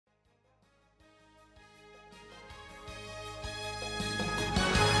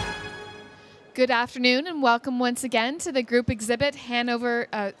Good afternoon and welcome once again to the group exhibit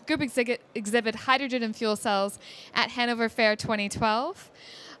exhibit Hydrogen and Fuel Cells at Hanover Fair 2012.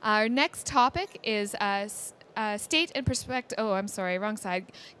 Our next topic is state and perspective. Oh, I'm sorry, wrong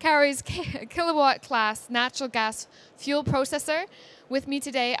side. Kaori's kilowatt class natural gas fuel processor. With me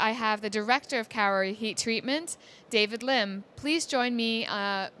today, I have the director of Kaori Heat Treatment, David Lim. Please join me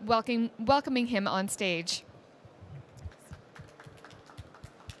welcoming him on stage.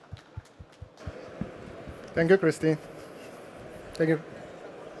 Thank you, Christine. Thank you.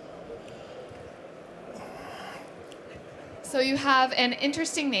 So you have an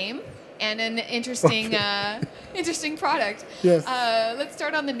interesting name and an interesting interesting product. Yes. Let's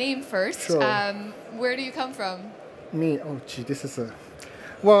start on the name first. Sure. Where do you come from? Me? Oh, gee, this is a...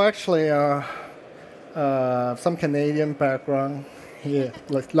 Well, actually, some Canadian background here,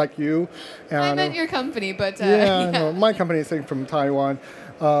 like you. I meant your company, but... yeah. No, my company is from Taiwan.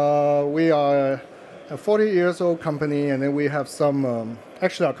 We are a 40 years old company, and then we have some...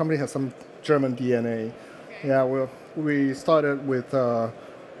 actually, our company has some German DNA. Okay. Yeah, we started with... our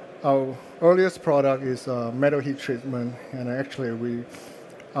earliest product is metal heat treatment, and actually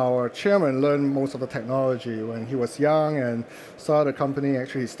our chairman learned most of the technology when he was young and started a company.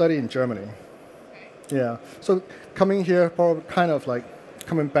 Actually, he studied in Germany. Okay. Yeah, so coming here, probably kind of like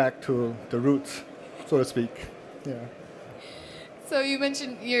coming back to the roots, so to speak. Yeah. So you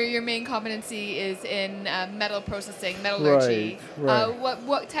mentioned your main competency is in metal processing, metallurgy. Right.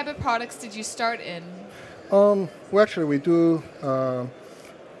 What type of products did you start in? Well, actually, we do a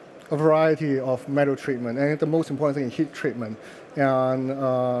variety of metal treatment, and the most important thing is heat treatment.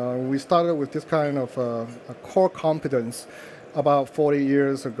 And we started with this kind of a core competence about 40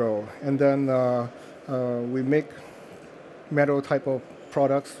 years ago. And then we make metal type of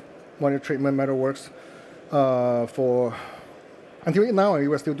products, metal treatment, metal works, until now we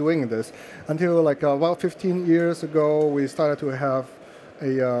were still doing this. Until like about 15 years ago, we started to have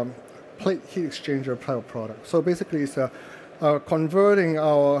a plate heat exchanger type of product. So basically it's converting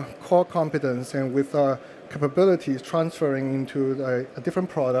our core competence and with capabilities transferring into a different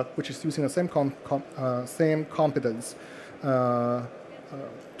product, which is using the same competence to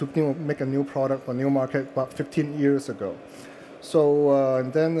make a new product or new market about 15 years ago. So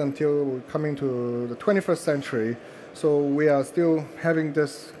and then until we're coming to the 21st century, so we are still having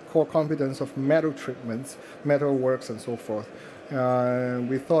this core competence of metal treatments, metal works, and so forth.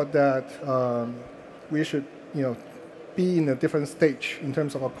 We thought that we should, be in a different stage in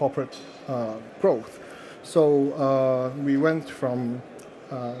terms of our corporate growth. So we went from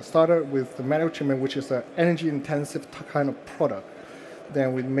started with the metal treatment, which is an energy-intensive kind of product.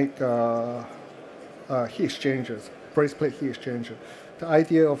 Then we make heat exchangers, brazed plate heat exchanger. The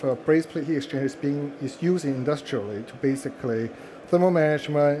idea of a brazed plate heat exchanger is used industrially to basically thermal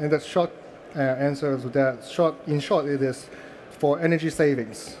management, and the short answer to that, in short, it is for energy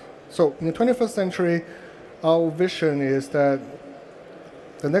savings. So in the 21st century, our vision is that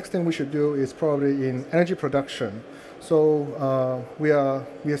the next thing we should do is probably in energy production. So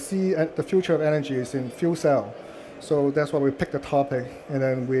we see the future of energy is in fuel cell. So that's why we picked the topic, and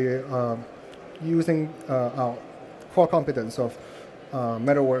then we using our core competence of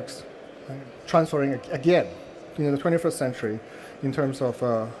metalworks, transferring again in the 21st century in terms of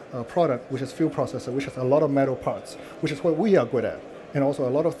a product which is fuel processor, which has a lot of metal parts, which is what we are good at, and also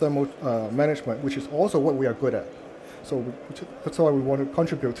a lot of thermal management, which is also what we are good at. So that's why we want to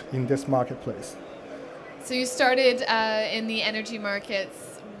contribute in this marketplace. So you started in the energy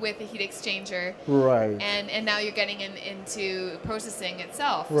markets with a heat exchanger, right? And now you're getting into processing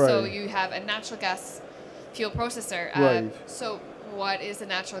itself. Right. So you have a natural gas fuel processor. Right. So what is a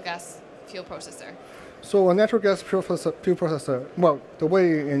natural gas fuel processor? So a natural gas fuel processor, well, the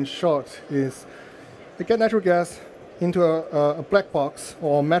way in short is you get natural gas into a black box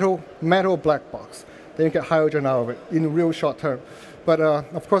or metal black box. Then you get hydrogen out of it in real short term. But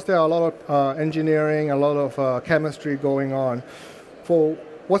of course, there are a lot of engineering, a lot of chemistry going on for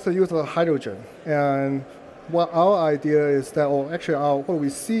what's the use of hydrogen. And what our idea is that, or actually what we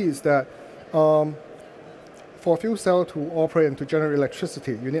see is that for a fuel cell to operate and to generate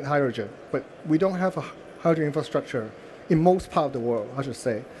electricity, you need hydrogen. But we don't have a hydrogen infrastructure in most part of the world, I should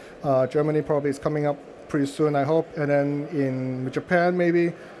say. Germany probably is coming up pretty soon, I hope, and then in Japan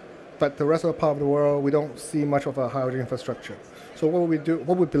maybe. But the rest of the part of the world, we don't see much of a hydrogen infrastructure. So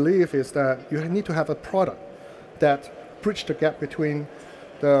what we believe is that you need to have a product that bridges the gap between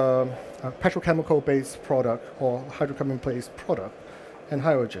the petrochemical-based product or hydrocarbon-based product and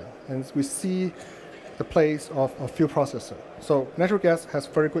hydrogen. And we see the place of a fuel processor. So natural gas has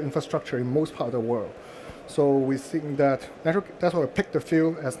very good infrastructure in most part of the world. So we think that that's why we pick the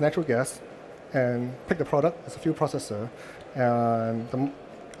fuel as natural gas, and pick the product as a fuel processor, and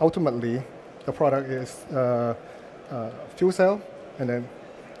ultimately the product is fuel cell and then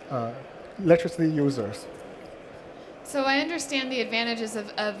electricity users. So I understand the advantages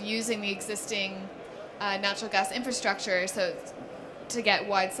of using the existing natural gas infrastructure to get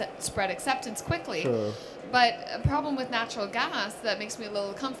widespread acceptance quickly. Sure. But a problem with natural gas that makes me a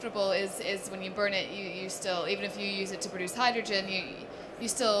little comfortable is when you burn it, you still, even if you use it to produce hydrogen, you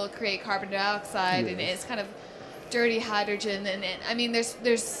still create carbon dioxide, Yes. and it's kind of dirty hydrogen. And I mean,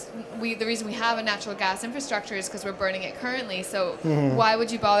 the reason we have a natural gas infrastructure is because we're burning it currently. So why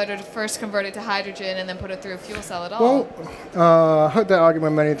would you bother to first convert it to hydrogen and then put it through a fuel cell at all? Well, I heard that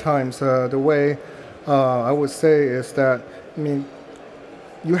argument many times. The way I would say is that,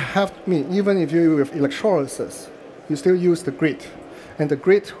 you have, even if you have electrolysis, you still use the grid. And the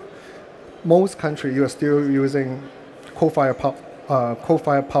grid, most countries, you are still using coal-fired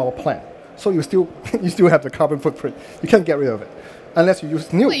power plant. So you still have the carbon footprint. You can't get rid of it unless you use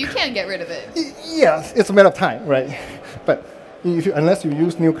nuke. Well, you can get rid of it. Yes, it's a matter of time, right? But unless you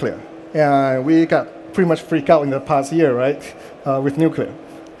use nuclear, and we got pretty much freaked out in the past year, right, with nuclear.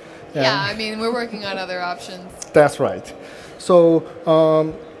 Yeah, I mean, we're working on other options. That's right. So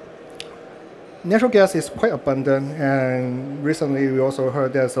natural gas is quite abundant, and recently we also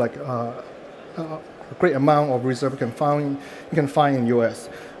heard there's like a great amount of reserve you can find in U.S.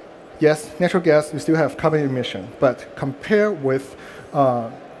 Yes, natural gas, you still have carbon emission, but compared with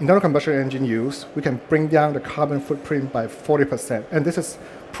internal combustion engine use, we can bring down the carbon footprint by 40%. And this is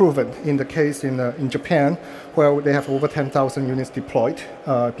proven in the case in Japan, where they have over 10,000 units deployed,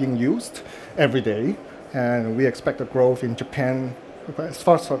 being used every day. And we expect the growth in Japan, as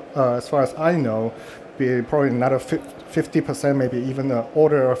far as I know, be probably another 50%, maybe even a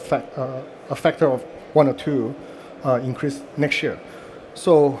factor of 1 or 2 increase next year.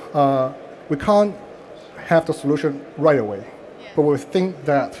 So we can't have the solution right away, but we think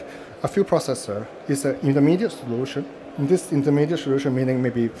that a fuel processor is an intermediate solution. And this intermediate solution meaning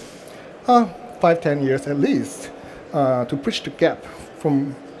maybe 5-10 years at least to bridge the gap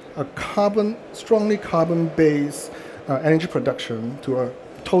from a strongly carbon-based energy production to a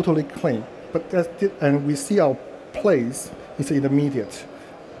totally clean. And we see our place is intermediate.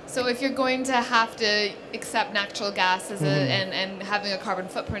 So if you're going to have to accept natural gas as and having a carbon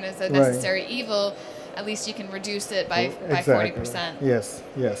footprint as a necessary evil, at least you can reduce it by 40%. Yes.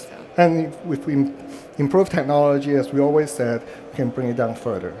 So. And if we improve technology, as we always said, we can bring it down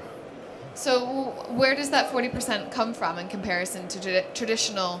further. So where does that 40% come from in comparison to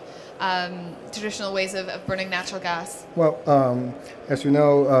traditional ways of burning natural gas? Well, as you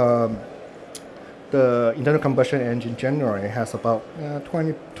know, the internal combustion engine generally has about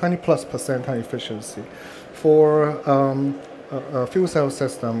 20+% efficiency. For a fuel cell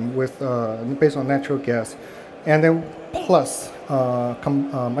system based on natural gas, and then plus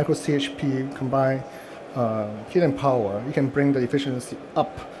micro CHP combined heat and power, you can bring the efficiency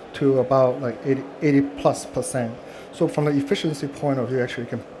up to about like 80+%. So from the efficiency point of view, actually, you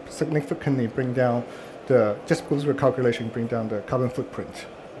can significantly bring down just go through the calculation, bring down the carbon footprint.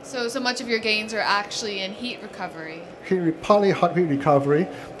 So much of your gains are actually in heat recovery. Partly hot heat recovery,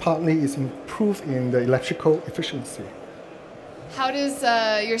 partly is improved in the electrical efficiency. How does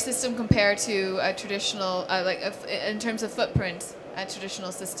your system compare to a traditional, in terms of footprint, a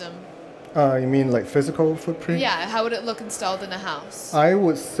traditional system? You mean like physical footprint? Yeah, how would it look installed in a house? I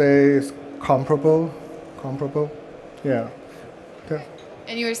would say it's comparable. Yeah.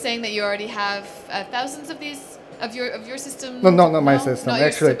 And you were saying that you already have thousands of these of your system. No, not my system. Not actually,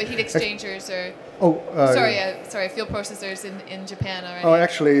 your system, but heat exchangers or. Sorry, fuel processors in Japan already. Oh,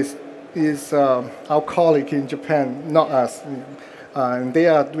 actually, it's our colleague in Japan, not us. And they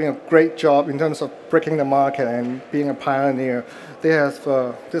are doing a great job in terms of breaking the market and being a pioneer. They have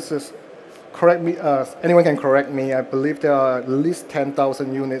correct me. Anyone can correct me. I believe there are at least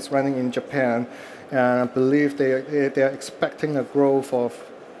 10,000 units running in Japan, and I believe they are expecting a growth of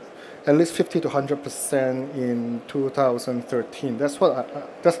at least 50 to 100% in 2013. That's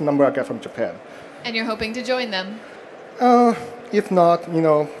the number I get from Japan. And you're hoping to join them? If not,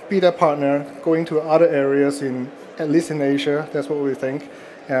 be their partner, going to other areas at least in Asia. That's what we think.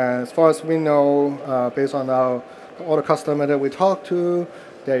 And as far as we know, based on all the customers that we talk to,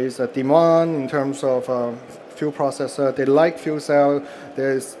 there is a demand in terms of fuel processor. They like fuel cell.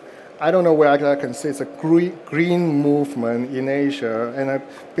 I don't know where I can say it's a green movement in Asia, and I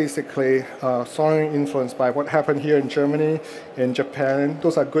basically strongly influenced by what happened here in Germany, in Japan.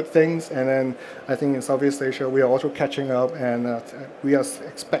 Those are good things, and then I think in Southeast Asia we are also catching up, and we are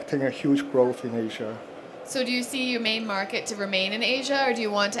expecting a huge growth in Asia. So do you see your main market to remain in Asia, or do you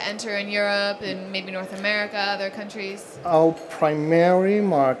want to enter in Europe and maybe North America, other countries? Our primary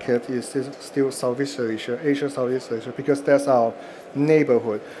market is still Southeast Asia, Southeast Asia, because that's our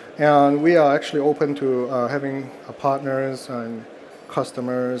neighborhood. And we are actually open to having partners and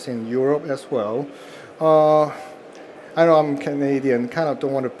customers in Europe as well. I know I'm Canadian, kind of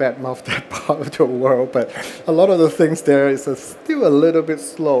don't want to badmouth that part of the world, but a lot of the things there is still a little bit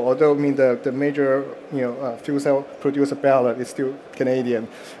slow. Although I mean the major fuel cell producer Ballard is still Canadian,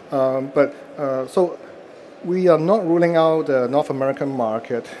 so we are not ruling out the North American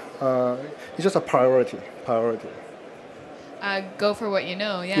market. It's just a priority. Go for what you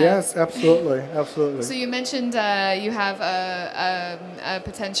know, yeah. Yes, absolutely, absolutely. So you mentioned you have a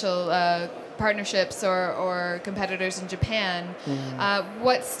potential partnerships or competitors in Japan.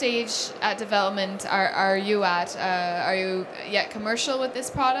 What stage at development are you at? Are you yet commercial with this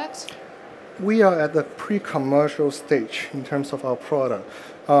product? We are at the pre-commercial stage in terms of our product.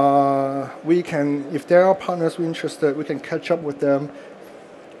 We can, if there are partners who are interested, we can catch up with them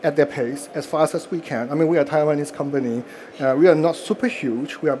at their pace as fast as we can. I mean, we are a Taiwanese company. We are not super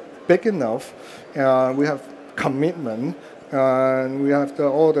huge. We are big enough. We have commitment. And we have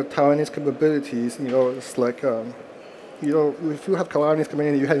all the Taiwanese capabilities. It's like, if you have Taiwanese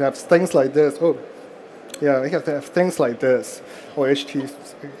community, you have things like this. Oh, yeah, you have to have things like this, or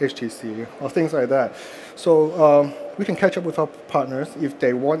HTC, or things like that. So we can catch up with our partners. If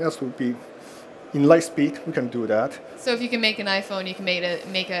they want us to be in light speed, we can do that. So if you can make an iPhone, you can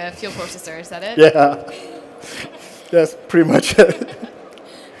make a fuel processor, is that it? Yeah, that's pretty much it.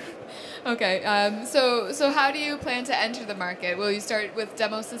 Okay, so how do you plan to enter the market? Will you start with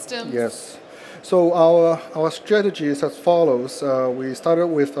demo systems? Yes. So our strategy is as follows. We started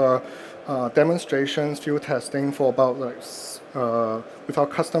with demonstrations, field testing for about with our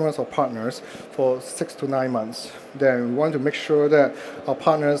customers or partners for 6 to 9 months. Then we want to make sure that our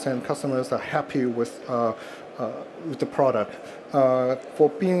partners and customers are happy with the product. For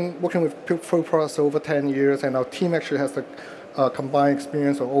working with fuel products over 10 years, and our team actually has the combined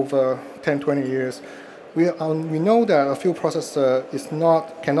experience of over 10, 20 years. We know that a fuel processor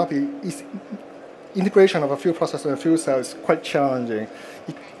cannot be integration of a fuel processor and fuel cell is quite challenging.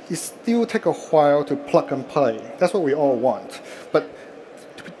 It still takes a while to plug and play. That's what we all want. But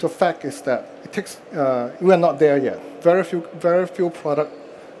the fact is that it takes. We are not there yet. Very few products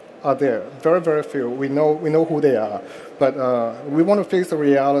are there. Very few. We know who they are. But we want to face the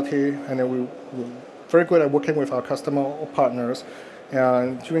reality, and then we're very good at working with our customer or partners.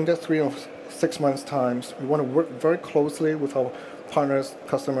 And during that 3 or 6 months times, we want to work very closely with our partners,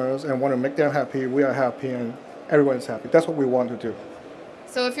 customers, and want to make them happy. We are happy, and everyone's happy. That's what we want to do.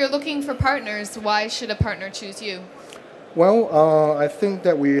 So if you're looking for partners, why should a partner choose you? Well, I think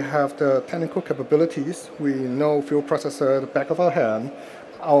that we have the technical capabilities. We know fuel processor at the back of our hand,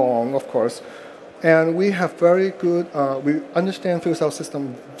 our own, of course. And we have very good, we understand fuel cell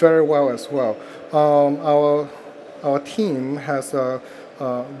system very well as well. Our team has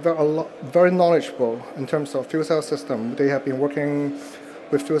very knowledgeable in terms of fuel cell system. They have been working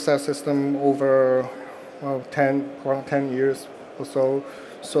with fuel cell system over around 10 years or so.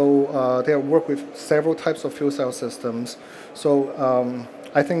 So they have worked with several types of fuel cell systems. So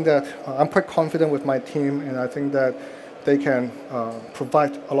I think that I'm quite confident with my team, and I think that they can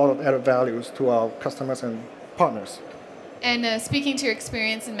provide a lot of added values to our customers and partners. And speaking to your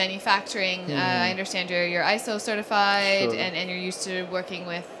experience in manufacturing, I understand you're ISO certified, Sure. and you're used to working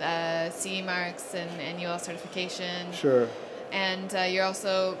with CE marks and UL certification. Sure. And you're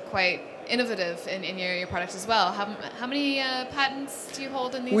also quite innovative in your product as well. How many patents do you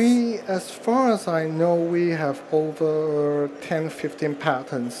hold in these? As far as I know, we have over 10, 15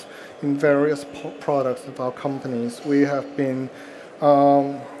 patents in various products of our companies. We have been,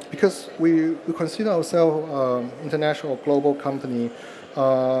 because we consider ourselves an international global company,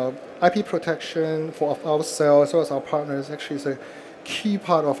 IP protection for our sales as well as our partners actually is a key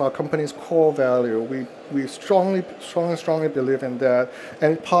part of our company's core value. We strongly believe in that,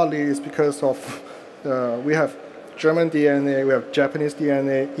 and partly is because of we have German DNA, we have Japanese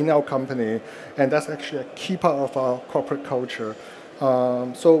DNA in our company, and that's actually a key part of our corporate culture.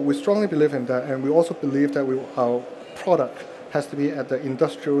 So we strongly believe in that, and we also believe that our product has to be at the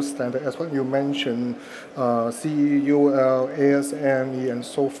industrial standard, as what you mentioned, CE, UL, ASME, and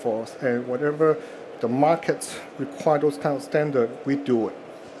so forth, and whatever the markets require those kind of standards, we do it.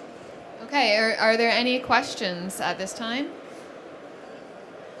 Okay, are there any questions at this time?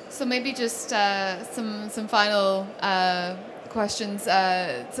 So maybe just some final questions.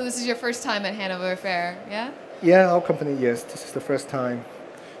 So this is your first time at Hanover Fair, yeah? Yeah, our company, yes, this is the first time.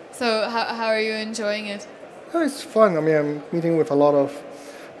 So how are you enjoying it? Oh, it's fun. I mean, I'm meeting with a lot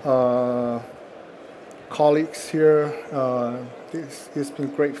of colleagues here. It's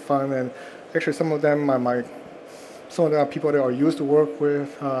been great fun, and actually some of them are people that I used to work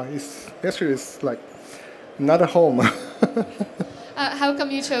with. It's like another home. How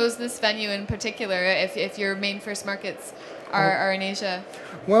come you chose this venue in particular if your main first markets are in Asia?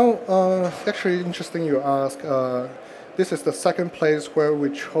 Well, actually interesting you ask. This is the second place where we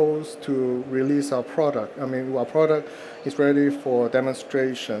chose to release our product. I mean, our product is ready for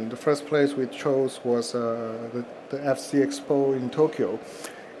demonstration. The first place we chose was the FC Expo in Tokyo.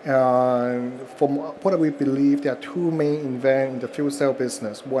 And from what we believe, there are two main events in the fuel cell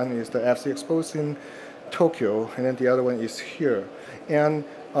business. One is the FC Expo in Tokyo, and then the other one is here. And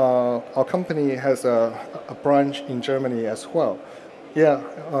our company has a branch in Germany as well. Yeah,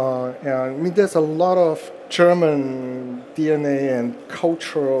 and I mean, there's a lot of German DNA and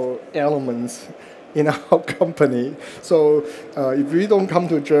cultural elements in our company. So if we don't come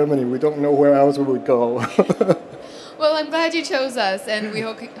to Germany, we don't know where else we would go. Well, I'm glad you chose us, and we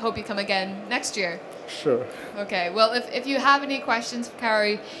hope you come again next year. Sure. Okay, well, if you have any questions for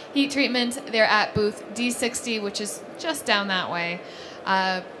Kaori Heat Treatment, they're at booth D60, which is just down that way.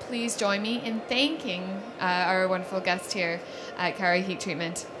 Please join me in thanking our wonderful guest here at Kaori Heat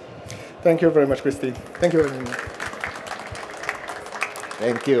Treatment. Thank you very much, Christy. Thank you.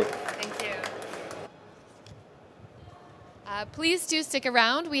 Thank you. Thank you. Please do stick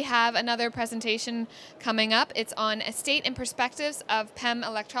around. We have another presentation coming up. It's on State and Perspectives of PEM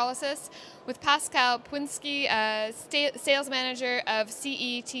Electrolysis with Pascal Pwinski, Sales Manager of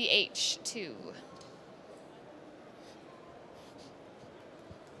CETH2.